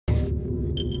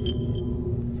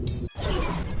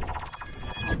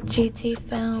GT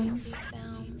Films.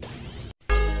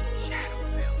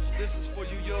 This is for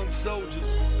you young soldiers.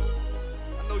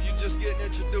 I know you just getting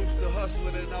introduced to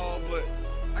hustling and all, but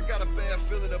I got a bad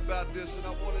feeling about this and I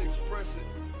want to express it.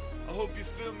 I hope you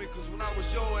feel me, because when I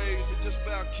was your age, it just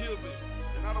about killed me.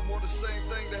 And I don't want the same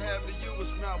thing to happen to you.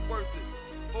 It's not worth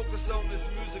it. Focus on this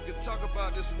music and talk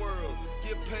about this world.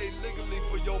 Get paid legally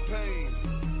for your pain.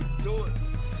 Do it.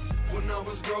 When I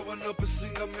was growing up, it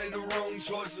seemed I made the wrong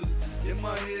choices. In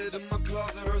my head, in my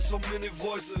closet, heard so many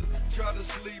voices. Tried to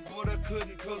sleep, but I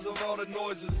couldn't cause of all the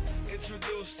noises.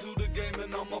 Introduced to the game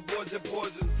and all my boys had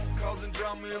poison. Causing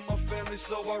drama in my family,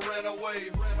 so I ran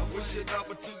away. I wish that I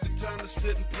would took the time to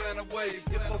sit and plan a wave.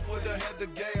 If I would've had the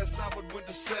gas, I would went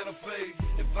to Santa Fe.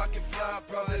 If I could fly, I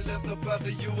probably left about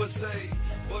the USA.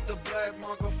 But the black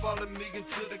mark will follow me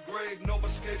into the grave. No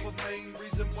escape, a main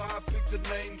reason why I picked the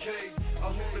name K. I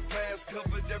hold it past,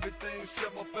 covered everything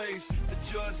except my face. The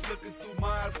judge looking through my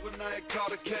eyes when I had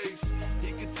caught a case.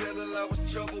 He could tell that I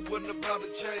was trouble, wasn't about to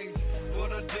change.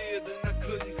 But I did, and I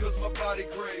couldn't cause my body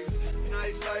craves.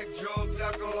 Nightlife, drugs,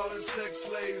 alcohol, and sex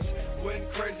slaves.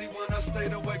 Went crazy when I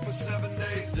stayed awake for 7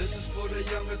 days. This is for the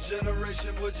younger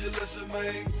generation, would you listen,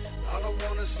 man? I don't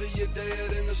wanna see you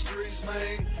dead in the streets,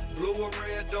 man. Blue or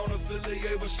red, don't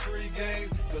affiliate with street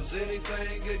gangs. Cause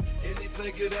anything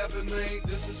could happen, man.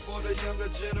 This is for the younger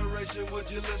generation,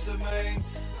 would you listen, man?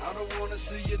 I don't wanna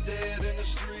see you dead in the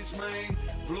streets, man.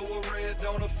 Blue or red,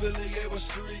 don't affiliate with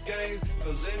street gangs.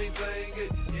 Cause anything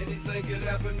could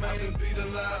happen, man. I can beat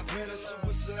alive, man,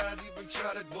 suicide, even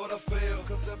tried it, but I failed.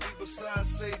 Cause I be beside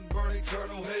Satan, burning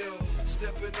eternal hell.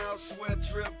 Stepping out, sweat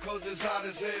drip, cause it's hot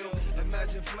as hell.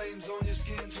 Imagine flames on your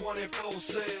skin,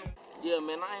 24/7. Yeah,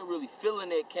 man, I ain't really feeling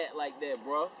that cat like that,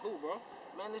 bro. Who, bro?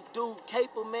 Man, this dude,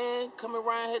 Capa, man, coming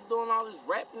around here doing all this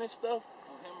rapping and stuff.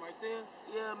 Oh, him right there?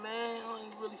 Yeah, man, I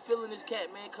ain't really feeling this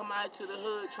cat, man, come out to the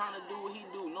hood trying to do what he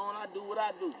do, knowing I do what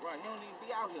I do. Right, he don't even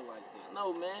be out here like that.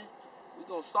 No, man, we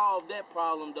gonna solve that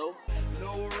problem, though.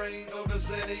 No rain, no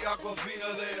Dasani,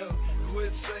 Aquafina there.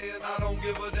 Quit saying I don't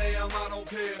give a damn, I don't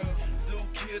care. Do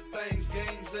kid things,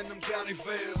 games, and them county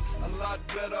fairs. A lot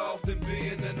better off than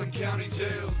being in them county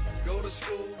jails. Go to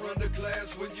school, run to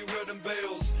class when you hear them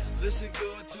bells. Listen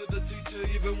good to the teacher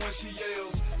even when she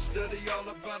yells. Study all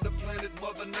about the planet,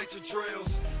 Mother Nature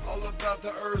trails. All about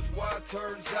the earth, why it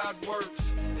turns, how it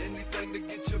works. Anything to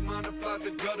get your mind about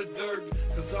the gutter dirt.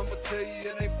 Cause I'ma tell you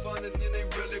it ain't fun and it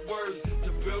ain't really worth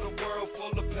to build a world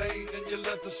full of pain and you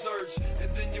left to search.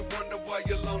 And then you wonder why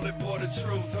you're lonely, boy, the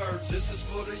truth hurts. This is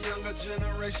for the younger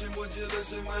generation, would you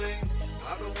listen, man?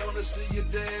 I don't wanna see you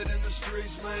dead in the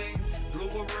streets, man. Blue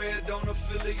or red, don't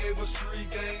affiliate with street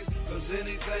gangs. Cause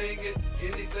anything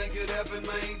could happen,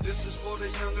 man. This is for the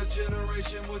younger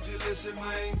generation, would you listen,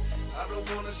 man? I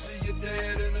don't wanna see you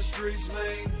dead in the streets,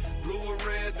 man. Blue or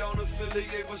red, don't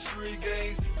affiliate with street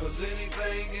gangs. Cause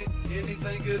anything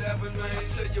could happen, man. I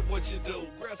tell you what you do,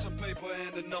 grab some paper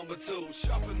and a number 2.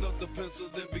 Sharpen up the pencil,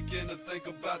 then begin to think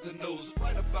about the news.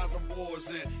 Write about the wars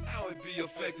and how it be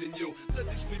affecting you. Let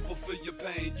these people feel your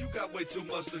pain, you got way too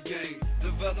much to gain.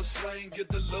 Develop slang, get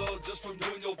the love just from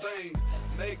doing your thing.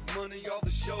 Make money, all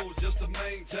the shows just to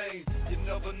maintain. You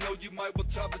never know, you might will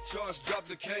top the charts, drop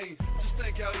the cane. Just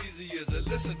think how easy is it,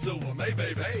 listen to him, hey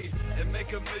baby, hey. And make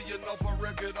 $1 million off a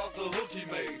record off the hook he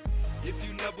made. If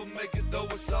you never make it though,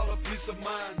 it's all a peace of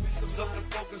mind. Something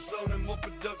to focus on and more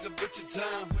productive with your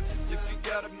time. If you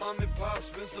got it, mom and pop,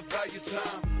 spend some value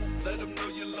time. Let them know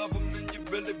you love them and you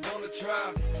really wanna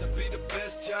try to be the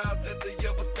best child that they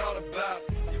ever thought about.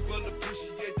 You will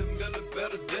appreciate the million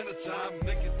better than a time.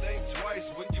 Make you think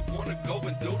twice when you wanna go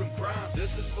and do them crimes.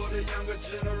 This is for the younger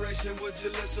generation, would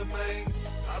you listen, man?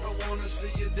 I don't wanna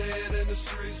see you dead in the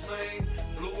streets, man.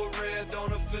 Blue or red,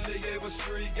 don't affiliate with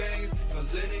street gangs.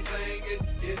 Cause anything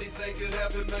could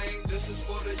happen, man. This is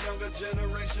for the younger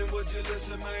generation, would you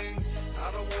listen, man?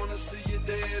 I don't wanna see you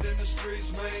dead in the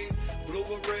streets, man. Blue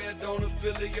or red, don't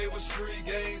affiliate with street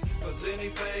gangs. Cause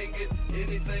anything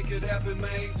could happen,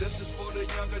 man. This is for the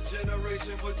younger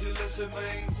generation, would you listen,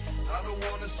 man? I don't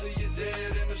wanna see you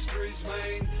dead in the streets,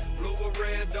 man. Blue or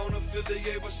red, don't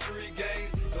affiliate with street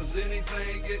gangs. Cause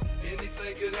anything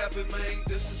could happen, man.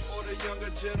 This is for the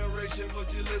younger generation,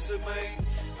 would you listen, man?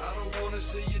 I don't wanna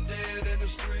see you dead in the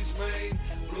streets, man.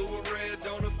 Blue or red,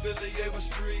 don't affiliate with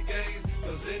street gangs.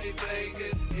 Cause anything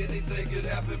could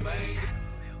happen, man.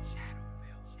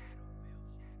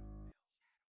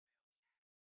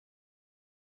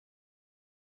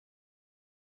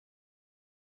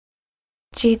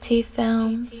 GT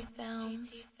Films.